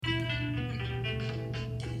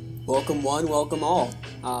Welcome one, welcome all.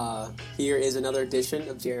 Here is another edition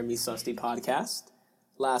of Jeremy's Susty Podcast.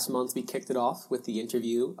 Last month we kicked it off with the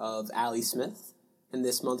interview of Allie Smith, and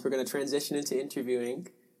this month we're going to transition into interviewing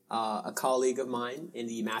a colleague of mine in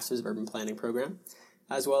the Masters of Urban Planning program,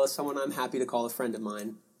 as well as someone I'm happy to call a friend of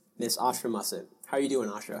mine, Miss Ausra Mussett. How are you doing,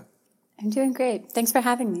 Ausra? I'm doing great. Thanks for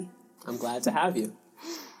having me. I'm glad to have you.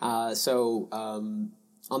 So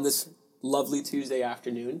on this lovely Tuesday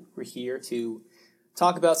afternoon, we're here to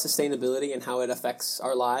talk about sustainability and how it affects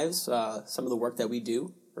our lives, some of the work that we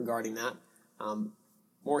do regarding that.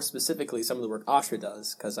 More specifically, some of the work Ausra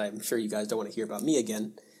does, because I'm sure you guys don't want to hear about me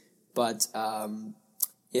again. But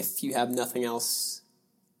if you have nothing else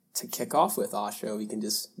to kick off with, Ausra, we can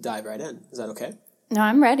just dive right in. Is that okay? No,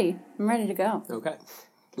 I'm ready. I'm ready to go. Okay.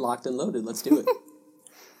 Locked and loaded. Let's do it.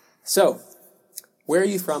 So, where are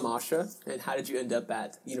you from, Ausra, and how did you end up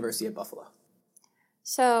at the University of Buffalo?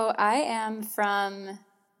 So I am from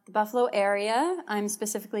the Buffalo area. I'm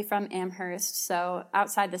specifically from Amherst, so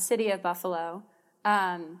outside the city of Buffalo.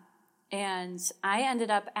 And I ended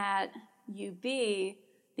up at UB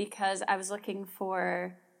because I was looking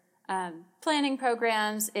for planning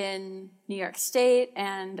programs in New York State,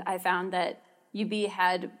 and I found that UB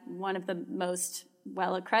had one of the most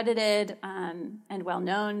well-accredited and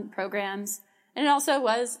well-known programs, and it also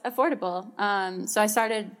was affordable. So I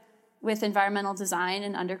started with environmental design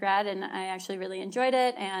in undergrad, and I actually really enjoyed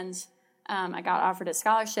it, and I got offered a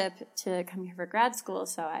scholarship to come here for grad school,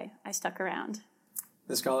 so I stuck around.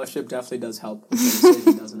 The scholarship definitely does help with the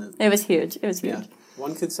decision, doesn't it? It was huge. It was huge. Yeah,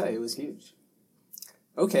 one could say it was huge.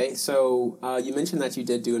 Okay, so you mentioned that you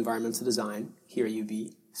did do environmental design here at UB.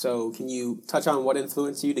 So can you touch on what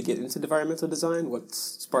influenced you to get into environmental design? What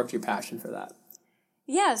sparked your passion for that?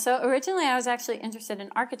 Yeah, so originally I was actually interested in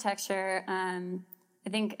architecture. I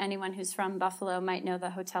think anyone who's from Buffalo might know the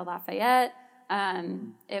Hotel Lafayette.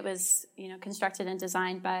 It was, constructed and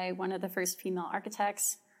designed by one of the first female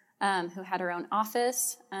architects who had her own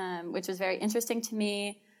office, which was very interesting to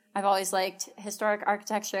me. I've always liked historic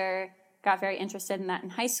architecture, got very interested in that in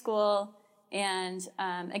high school. And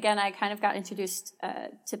again, I kind of got introduced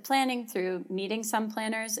to planning through meeting some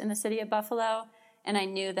planners in the city of Buffalo. And I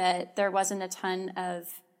knew that there wasn't a ton of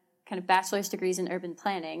kind of bachelor's degrees in urban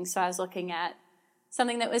planning. So I was looking at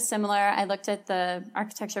something that was similar. I looked at the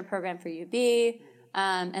architecture program for UB,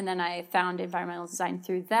 and then I found environmental design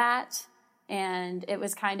through that. And it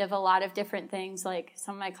was kind of a lot of different things. Like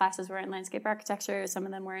some of my classes were in landscape architecture, some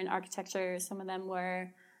of them were in architecture, some of them were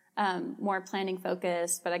more planning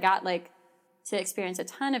focused. But I got to experience a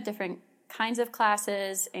ton of different kinds of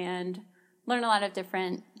classes and learn a lot of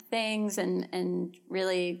different things and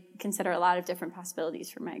really consider a lot of different possibilities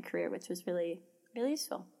for my career, which was really, really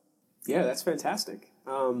useful. Yeah, that's fantastic.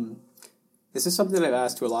 This is something I've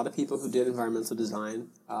asked to a lot of people who did environmental design,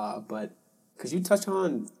 but could you touch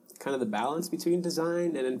on kind of the balance between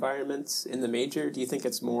design and environments in the major? Do you think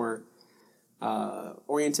it's more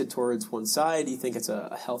oriented towards one side? Do you think it's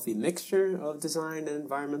a healthy mixture of design and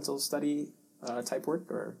environmental study type work,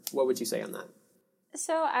 or what would you say on that?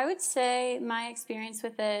 So I would say my experience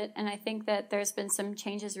with it, and I think that there's been some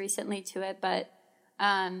changes recently to it, but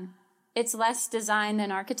it's less design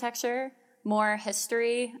than architecture, more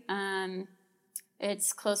history.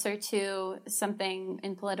 It's closer to something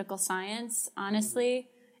in political science, honestly.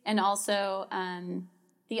 And also,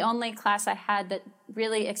 the only class I had that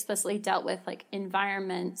really explicitly dealt with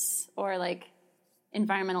environments or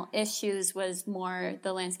environmental issues was more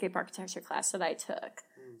the landscape architecture class that I took.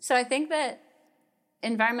 So I think that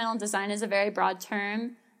environmental design is a very broad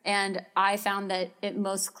term. And I found that it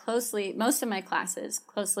most of my classes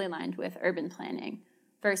closely aligned with urban planning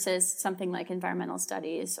versus something like environmental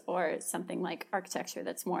studies or something like architecture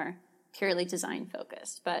that's more purely design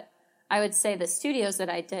focused. But I would say the studios that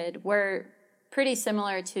I did were pretty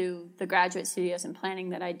similar to the graduate studios in planning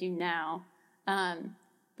that I do now.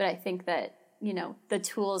 But I think that, the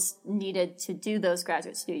tools needed to do those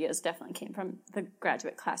graduate studios definitely came from the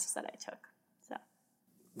graduate classes that I took. So.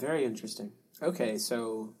 Very interesting. Okay,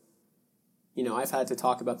 so, I've had to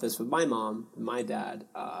talk about this with my mom and my dad,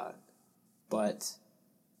 but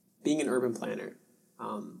being an urban planner,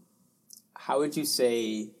 how would you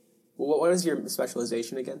say, what is your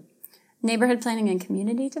specialization again? Neighborhood planning and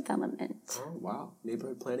community development. Oh, wow.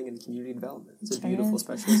 Neighborhood planning and community development. It's a beautiful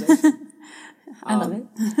specialization. I love it.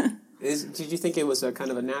 Did you think it was a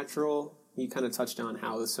kind of a natural, you kind of touched on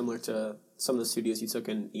how it was similar to some of the studios you took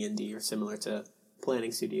in E&D or similar to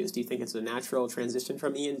planning studios. Do you think it's a natural transition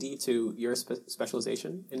from E&D to your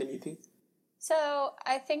specialization in MEP? So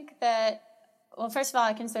I think that, first of all,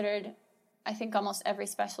 I considered, almost every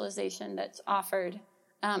specialization that's offered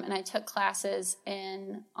and I took classes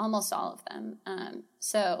in almost all of them.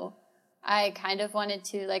 So I kind of wanted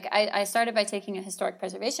to, I started by taking a historic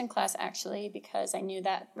preservation class, actually, because I knew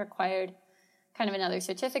that required kind of another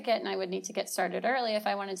certificate, and I would need to get started early if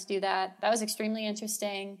I wanted to do that. That was extremely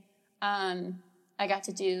interesting. I got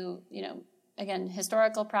to do, again,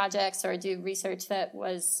 historical projects or do research that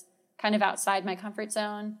was kind of outside my comfort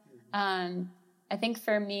zone. I think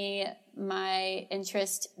for me, my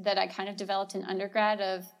interest that I kind of developed in undergrad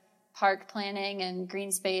of park planning and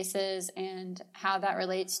green spaces and how that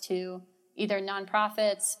relates to either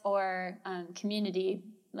nonprofits or community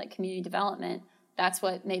development, that's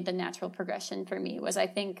what made the natural progression for me, was I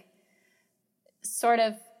think sort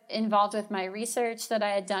of involved with my research that I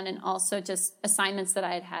had done and also just assignments that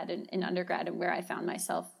I had had in undergrad and where I found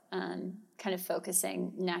myself kind of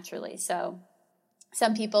focusing naturally. So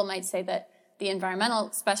some people might say that the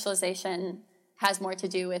environmental specialization has more to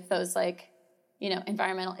do with those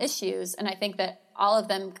environmental issues. And I think that all of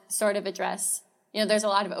them sort of address, there's a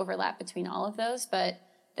lot of overlap between all of those, but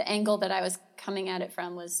the angle that I was coming at it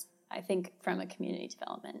from was, I think, from a community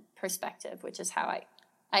development perspective, which is how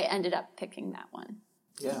I ended up picking that one.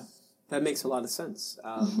 Yeah, that makes a lot of sense.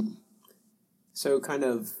 So kind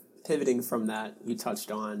of pivoting from that, you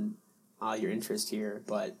touched on your interest here,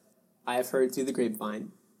 but I have heard through the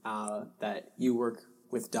grapevine that you work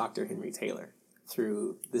with Dr. Henry Taylor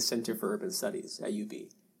through the Center for Urban Studies at UB.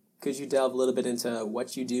 Could you delve a little bit into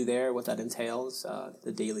what you do there, what that entails,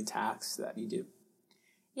 the daily tasks that you do?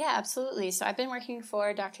 Yeah, absolutely. So I've been working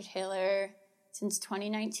for Dr. Taylor since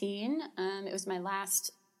 2019. It was my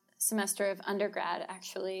last semester of undergrad,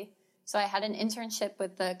 actually. So I had an internship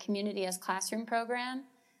with the Community as Classroom program,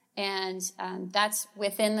 and that's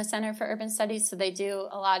within the Center for Urban Studies. So they do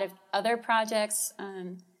a lot of other projects,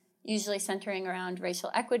 usually centering around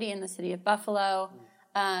racial equity in the city of Buffalo.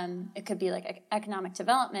 It could be like economic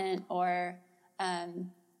development, or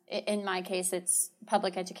in my case, it's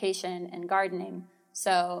public education and gardening.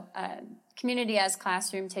 So Community as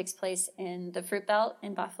Classroom takes place in the Fruit Belt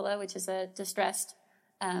in Buffalo, which is a distressed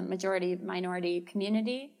majority minority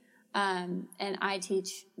community. And I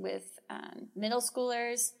teach with middle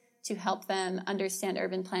schoolers to help them understand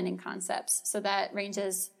urban planning concepts. So that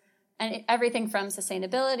ranges everything from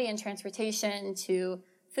sustainability and transportation to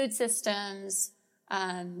food systems,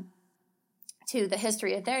 to the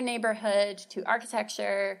history of their neighborhood, to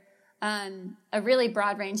architecture, a really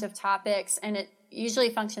broad range of topics. And it usually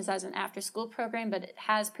functions as an after-school program, but it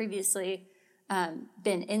has previously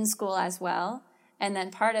been in school as well. And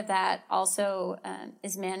then part of that also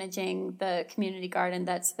is managing the community garden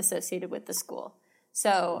that's associated with the school.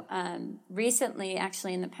 So recently,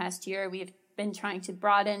 actually in the past year, we've been trying to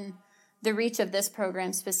broaden the reach of this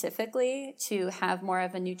program specifically to have more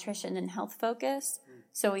of a nutrition and health focus.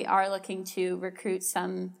 So we are looking to recruit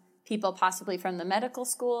some people possibly from the medical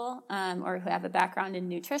school or who have a background in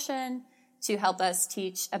nutrition to help us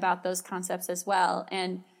teach about those concepts as well.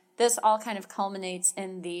 And this all kind of culminates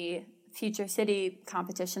in the Future City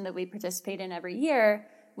competition that we participate in every year,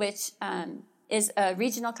 which is a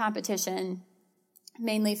regional competition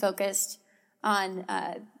mainly focused on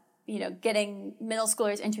getting middle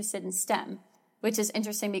schoolers interested in STEM, which is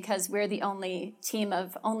interesting because we're the only team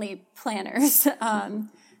of only planners.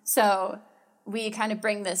 So we kind of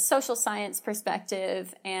bring this social science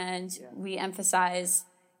perspective, and we emphasize,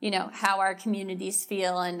 how our communities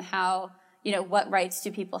feel and how, what rights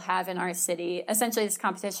do people have in our city. Essentially, this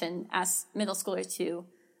competition asks middle schoolers to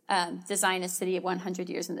design a city 100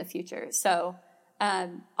 years in the future. So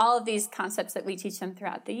all of these concepts that we teach them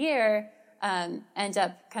throughout the year end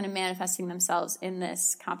up kind of manifesting themselves in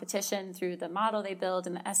this competition through the model they build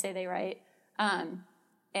and the essay they write.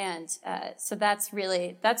 So that's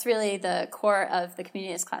really the core of the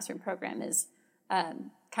Community as Classroom program, is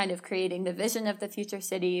kind of creating the vision of the future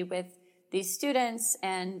city with these students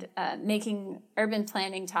and making urban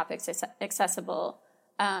planning topics accessible,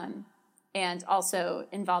 and also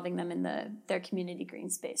involving them in their community green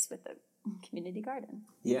space with the community garden.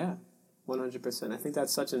 Yeah, 100%. I think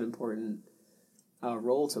that's such an important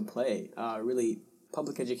role to play. Really,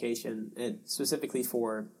 public education, and specifically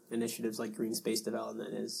for initiatives like green space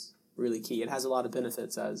development, is really key. It has a lot of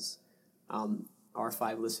benefits, as our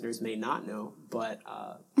 5 listeners may not know, but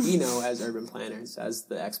we know as urban planners, as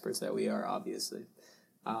the experts that we are, obviously.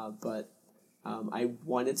 But I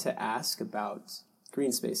wanted to ask about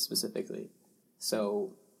green space specifically.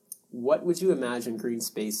 So what would you imagine green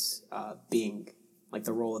space being, like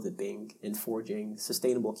the role of it being in forging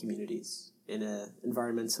sustainable communities in an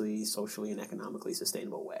environmentally, socially, and economically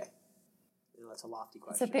sustainable way? That's a lofty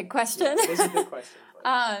question. It's a big question. Yeah, it is a big question.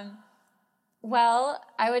 But... Well,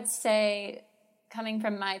 I would say coming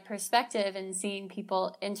from my perspective and seeing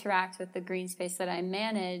people interact with the green space that I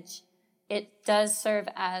manage, it does serve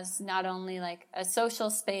as not only like a social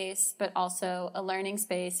space, but also a learning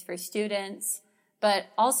space for students. But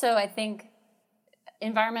also, I think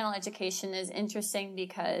environmental education is interesting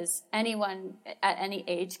because anyone at any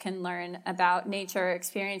age can learn about nature,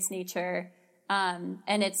 experience nature. And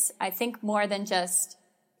it's, I think, more than just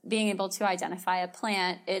being able to identify a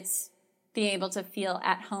plant. It's being able to feel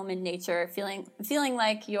at home in nature, feeling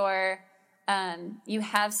like you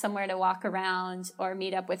have somewhere to walk around or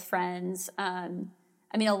meet up with friends. I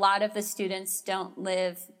mean, a lot of the students don't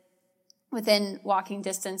live within walking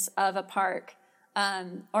distance of a park,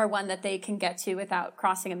 or one that they can get to without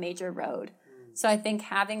crossing a major road. So I think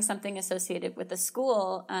having something associated with the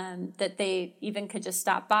school, that they even could just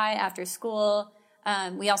stop by after school.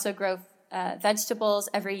 We also grow vegetables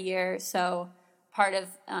every year. So part of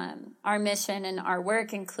our mission and our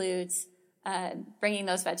work includes bringing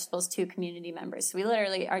those vegetables to community members. So we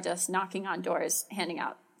literally are just knocking on doors, handing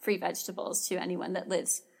out free vegetables to anyone that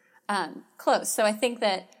lives close. So I think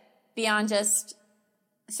that beyond just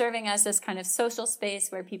serving as this kind of social space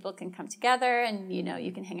where people can come together and,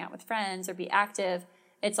 you can hang out with friends or be active,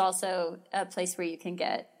 it's also a place where you can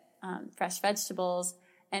get fresh vegetables.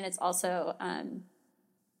 And it's also,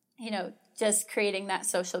 just creating that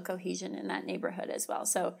social cohesion in that neighborhood as well.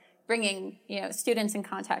 So bringing, students in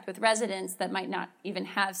contact with residents that might not even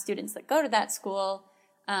have students that go to that school,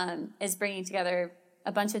 is bringing together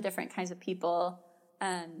a bunch of different kinds of people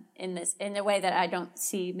in a way that I don't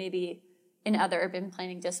see maybe in other urban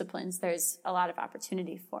planning disciplines there's a lot of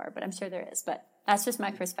opportunity for, but I'm sure there is. But that's just my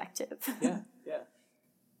perspective. Yeah.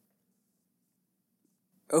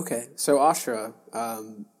 Okay, so Ausra,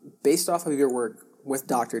 based off of your work with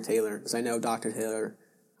Dr. Taylor, because I know Dr. Taylor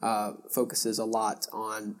focuses a lot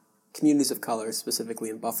on communities of color, specifically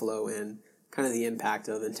in Buffalo, and kind of the impact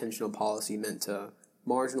of intentional policy meant to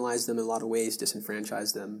marginalize them in a lot of ways,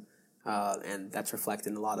 disenfranchise them, and that's reflected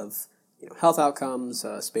in a lot of health outcomes,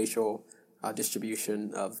 spatial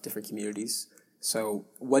distribution of different communities. So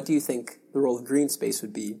what do you think the role of green space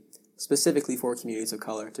would be specifically for communities of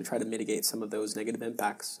color to try to mitigate some of those negative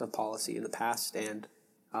impacts of policy in the past and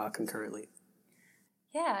concurrently?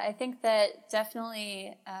 Yeah, I think that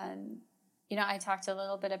definitely, I talked a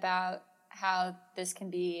little bit about how this can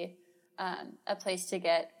be a place to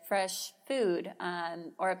get fresh food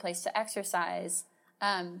or a place to exercise.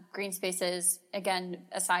 Green spaces, again,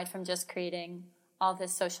 aside from just creating all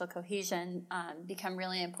this social cohesion, become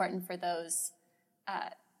really important for those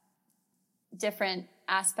different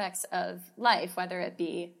aspects of life, whether it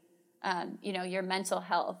be, your mental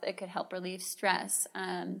health. It could help relieve stress.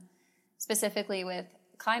 Specifically with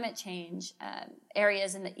climate change,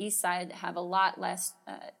 areas in the east side have a lot less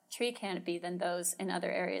tree canopy than those in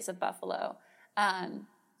other areas of Buffalo.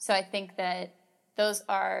 So I think that those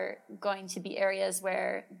are going to be areas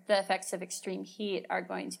where the effects of extreme heat are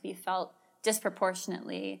going to be felt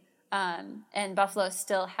disproportionately. And Buffalo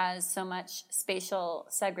still has so much spatial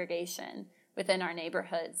segregation within our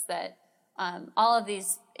neighborhoods that all of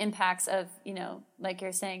these impacts of, like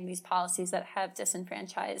you're saying, these policies that have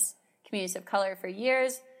disenfranchised communities of color for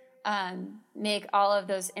years, make all of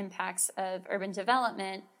those impacts of urban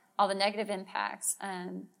development, all the negative impacts,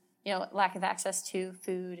 lack of access to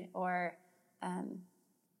food or,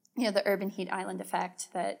 the urban heat island effect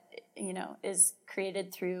that, is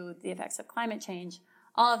created through the effects of climate change.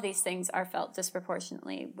 All of these things are felt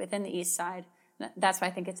disproportionately within the east side. That's why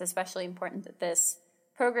I think it's especially important that this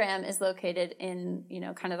program is located in,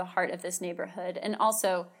 kind of the heart of this neighborhood and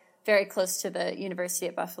also very close to the University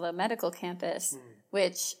at Buffalo Medical Campus,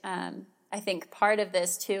 which I think part of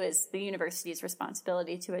this, too, is the university's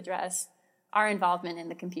responsibility to address our involvement in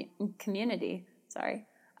the community.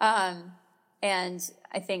 And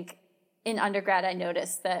I think in undergrad, I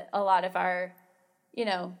noticed that a lot of our,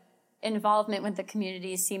 involvement with the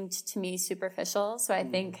community seemed to me superficial. So I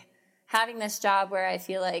think having this job where I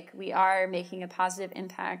feel like we are making a positive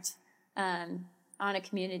impact on a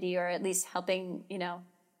community, or at least helping,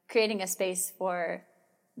 creating a space for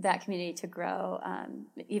that community to grow,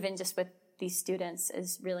 even just with these students,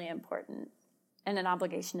 is really important and an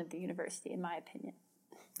obligation of the university, in my opinion.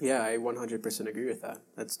 Yeah, I 100% agree with that.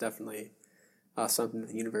 That's definitely something that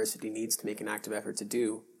the university needs to make an active effort to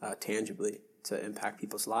do tangibly to impact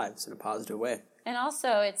people's lives in a positive way. And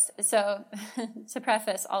also, it's so to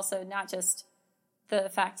preface, also not just the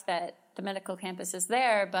fact that the medical campus is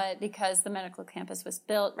there, but because the medical campus was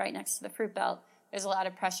built right next to the fruit belt, there's a lot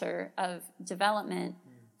of pressure of development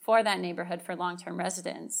for that neighborhood for long-term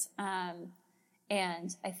residents.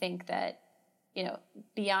 And I think that,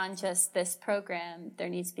 beyond just this program, there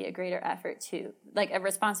needs to be a greater effort to, like, a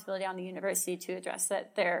responsibility on the university to address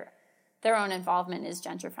that their own involvement is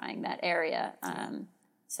gentrifying that area.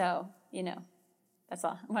 So, that's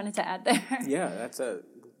all I wanted to add there. Yeah, that's a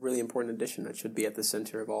really important addition that should be at the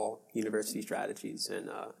center of all university strategies and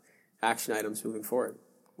action items moving forward,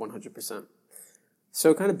 100%.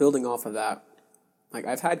 So kind of building off of that, like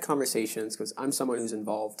I've had conversations, because I'm someone who's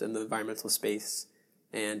involved in the environmental space,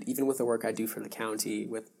 and even with the work I do for the county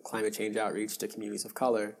with climate change outreach to communities of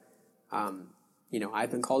color, I've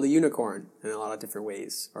been called a unicorn in a lot of different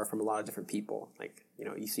ways, or from a lot of different people. Like,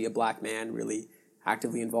 you see a black man really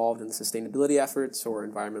actively involved in sustainability efforts or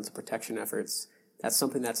environmental protection efforts. That's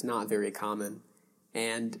something that's not very common.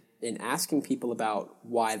 And in asking people about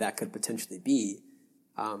why that could potentially be,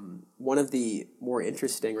 one of the more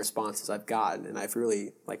interesting responses I've gotten, and I've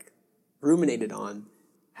really ruminated on,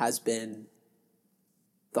 has been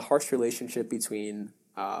the harsh relationship between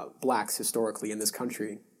blacks historically in this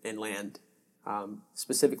country and land,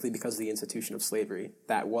 specifically because of the institution of slavery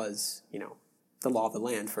that was, the law of the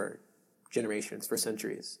land for generations, for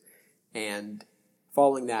centuries. And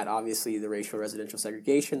following that, obviously, the racial residential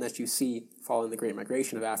segregation that you see following the Great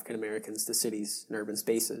Migration of African Americans to cities and urban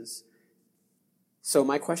spaces. So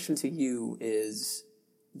my question to you is,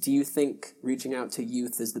 do you think reaching out to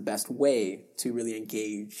youth is the best way to really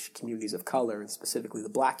engage communities of color, and specifically the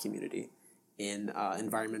black community, in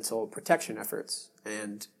environmental protection efforts?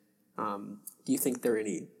 And do you think there are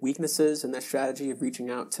any weaknesses in that strategy of reaching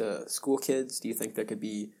out to school kids? Do you think there could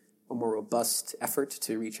be a more robust effort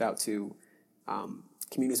to reach out to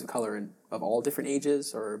communities of color of all different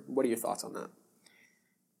ages? Or what are your thoughts on that?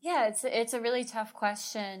 Yeah, it's a really tough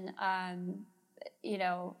question.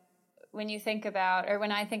 When you think about, or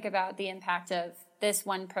when I think about the impact of this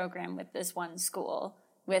one program with this one school,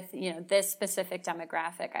 with, this specific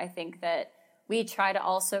demographic, I think that we try to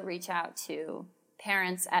also reach out to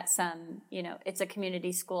parents at some, it's a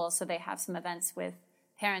community school, so they have some events with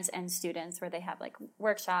parents and students where they have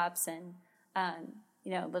workshops and,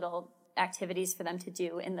 little activities for them to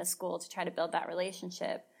do in the school to try to build that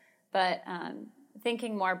relationship. But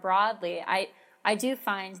thinking more broadly, I do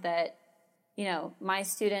find that, my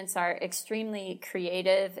students are extremely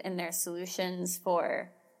creative in their solutions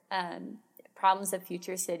for problems of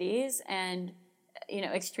future cities, and,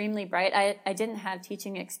 extremely bright. I didn't have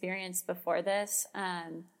teaching experience before this,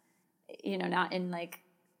 not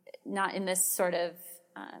in this sort of,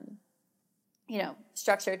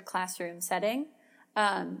 structured classroom setting.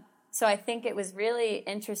 So I think it was really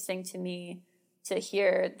interesting to me to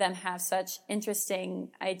hear them have such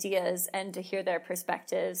interesting ideas and to hear their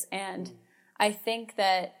perspectives. And I think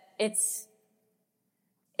that it's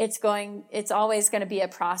always going to be a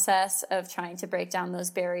process of trying to break down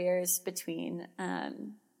those barriers between,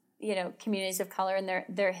 communities of color and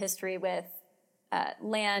their history with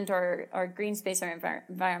land or green space or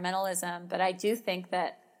environmentalism. But I do think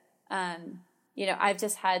that, I've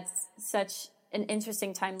just had such an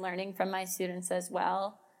interesting time learning from my students as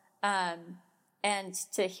well. And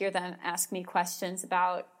to hear them ask me questions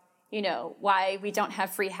about, why we don't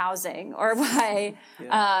have free housing, or why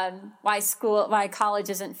college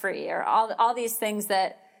isn't free, or all these things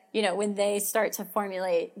that, when they start to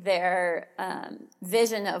formulate their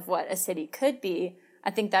vision of what a city could be,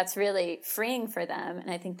 I think that's really freeing for them. And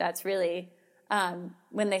I think that's really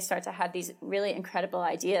when they start to have these really incredible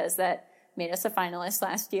ideas that made us a finalist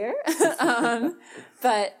last year.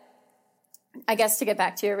 But I guess to get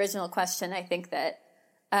back to your original question, I think that,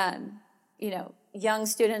 young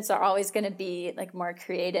students are always going to be more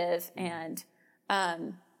creative and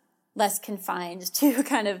less confined to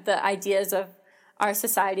kind of the ideas of our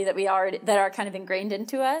society that are kind of ingrained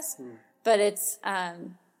into us. But it's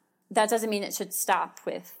that doesn't mean it should stop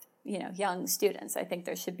with young students. I think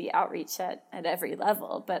there should be outreach at every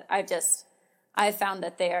level. But I've found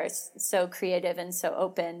that they are so creative and so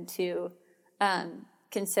open to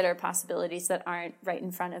consider possibilities that aren't right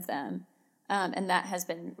in front of them. And that has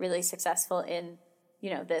been really successful in,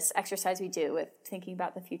 this exercise we do with thinking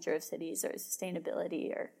about the future of cities or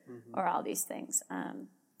sustainability or all these things.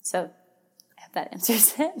 So I hope that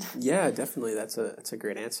answers it. Yeah, definitely. That's a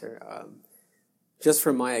great answer. Just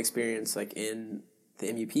from my experience, in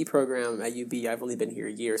the MUP program at UB, I've only been here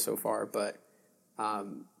a year so far, but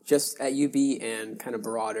just at UB and kind of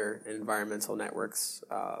broader environmental networks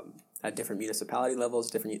at different municipality levels,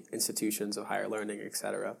 different institutions of higher learning,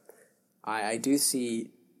 etc., I do see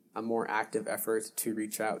a more active effort to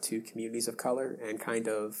reach out to communities of color and kind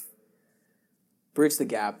of bridge the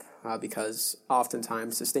gap because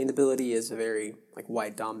oftentimes sustainability is a very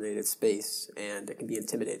white dominated space, and it can be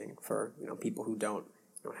intimidating for people who don't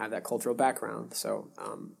don't have that cultural background. So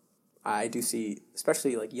I do see,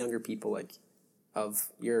 especially like younger people like of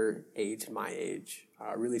your age and my age,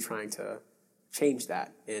 really trying to change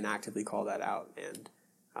that and actively call that out and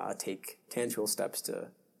take tangible steps to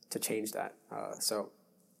change that. So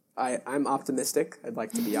I'm optimistic. I'd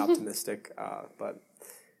like to be optimistic, but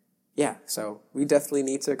yeah, so we definitely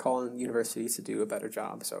need to call on universities to do a better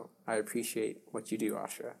job. So I appreciate what you do,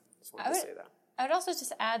 Ausra. Just wanted to say that. I would also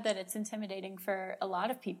just add that it's intimidating for a lot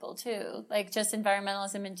of people too. Like just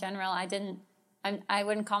environmentalism in general. I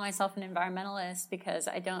wouldn't call myself an environmentalist because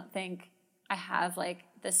I don't think I have like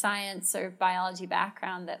the science or biology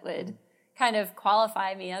background that would kind of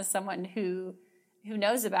qualify me as someone who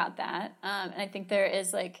knows about that. And I think there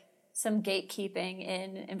is like some gatekeeping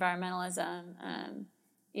in environmentalism,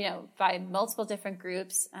 by multiple different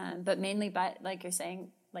groups, but mainly by, like you're saying,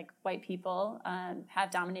 like white people have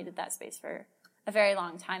dominated that space for a very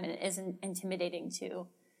long time, and it is intimidating to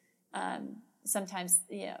sometimes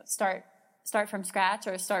start from scratch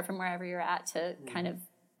or start from wherever you're at to kind of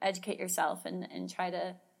educate yourself and try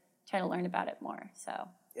to learn about it more. So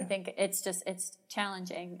I think it's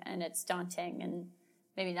challenging and it's daunting, and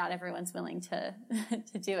maybe not everyone's willing to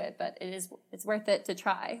do it, but it's worth it to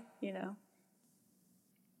try,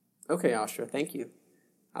 Okay, Ausra, thank you.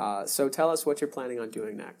 So tell us what you're planning on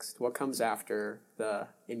doing next. What comes after the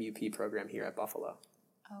MUP program here at Buffalo?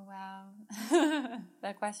 Oh, wow.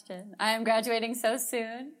 That question. I am graduating so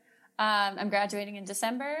soon. I'm graduating in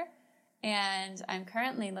December, and I'm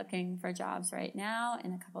currently looking for jobs right now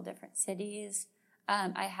in a couple different cities.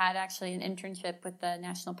 I had actually an internship with the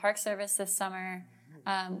National Park Service this summer,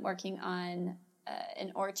 working on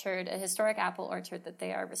an orchard, a historic apple orchard that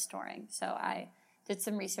they are restoring. So I did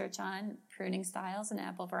some research on pruning styles and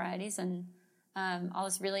apple varieties and all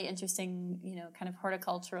this really interesting, kind of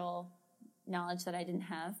horticultural knowledge that I didn't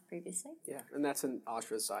have previously. Yeah, and that's an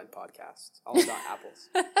Ausra's Side podcast, all about apples.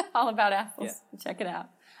 All about apples. Yeah. Check it out.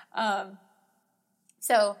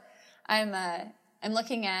 So I'm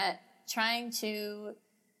looking at trying to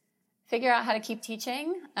figure out how to keep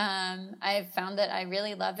teaching. I've found that I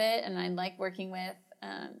really love it, and I like working with,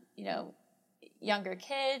 younger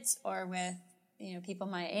kids or with, people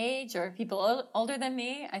my age or people older than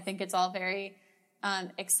me. I think it's all very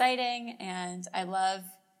exciting, and I love,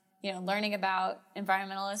 learning about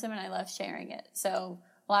environmentalism, and I love sharing it. So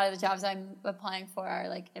a lot of the jobs I'm applying for are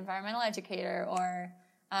like environmental educator or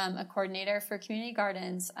a coordinator for community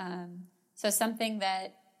gardens. So something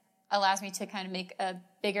that allows me to kind of make a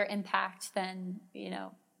bigger impact than,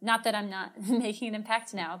 not that I'm not making an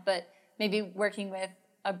impact now, but maybe working with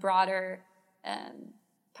a broader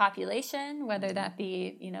population, whether that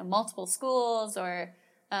be, multiple schools or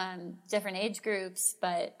different age groups.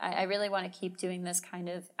 But I really want to keep doing this kind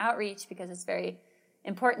of outreach because it's very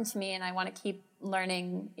important to me, and I want to keep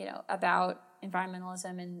learning, about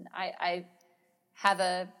environmentalism. And I have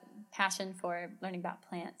a passion for learning about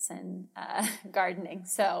plants and gardening.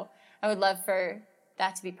 So I would love for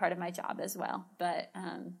that to be part of my job as well. But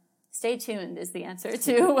stay tuned is the answer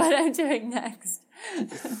to what I'm doing next.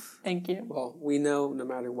 Thank you. Well, we know no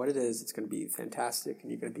matter what it is, it's going to be fantastic,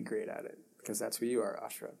 and you're going to be great at it because that's who you are,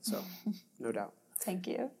 Ausra. So no doubt. Thank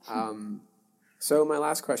you. So my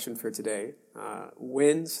last question for today,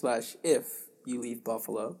 when/if you leave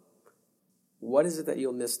Buffalo, what is it that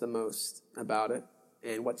you'll miss the most about it?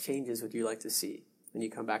 And what changes would you like to see when you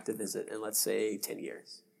come back to visit in, let's say, 10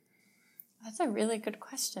 years? That's a really good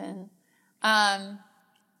question. I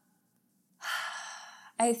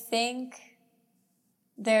think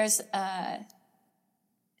there's a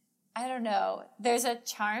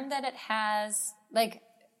charm that it has, like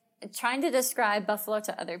trying to describe Buffalo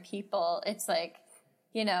to other people. It's like,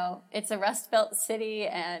 it's a Rust Belt city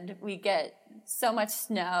and we get so much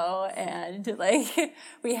snow and like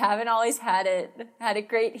we haven't always had it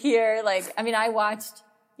great here. Like, I mean, I watched,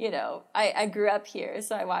 I grew up here,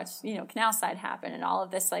 so I watched, Canal Side happen and all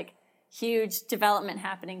of this like huge development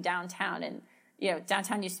happening downtown. And,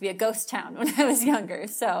 downtown used to be a ghost town when I was younger.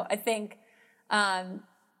 So I think,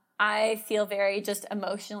 I feel very just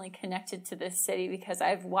emotionally connected to this city because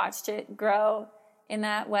I've watched it grow in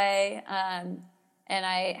that way. And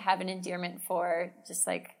I have an endearment for just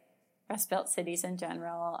like Rust Belt cities in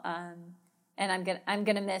general. And I'm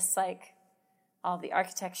gonna miss like all the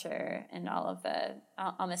architecture and all of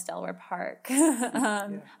I'll miss Delaware Park.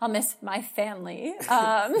 I'll miss my family.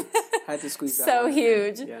 Had to squeeze that so out.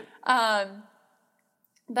 Huge. Yeah.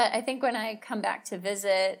 But I think when I come back to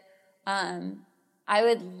visit, I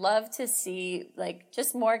would love to see like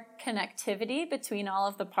just more connectivity between all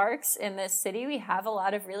of the parks in this city. We have a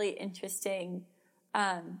lot of really interesting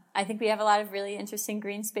I think we have a lot of really interesting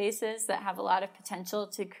green spaces that have a lot of potential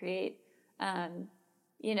to create, kind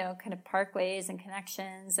of parkways and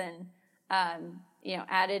connections and,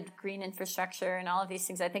 added green infrastructure and all of these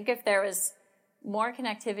things. I think if there was more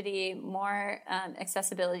connectivity, more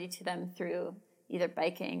accessibility to them through either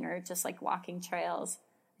biking or just like walking trails,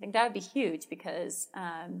 I think that would be huge because,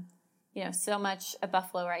 so much of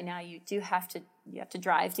Buffalo right now, you have to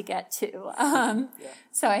drive to get to.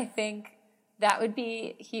 So I think that would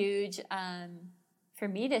be huge for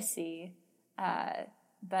me to see.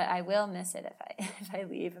 But I will miss it if I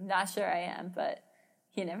leave. I'm not sure I am, but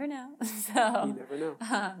you never know. So You never know.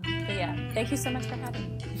 but yeah, thank you so much for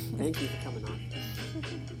having me. Thank you for coming on.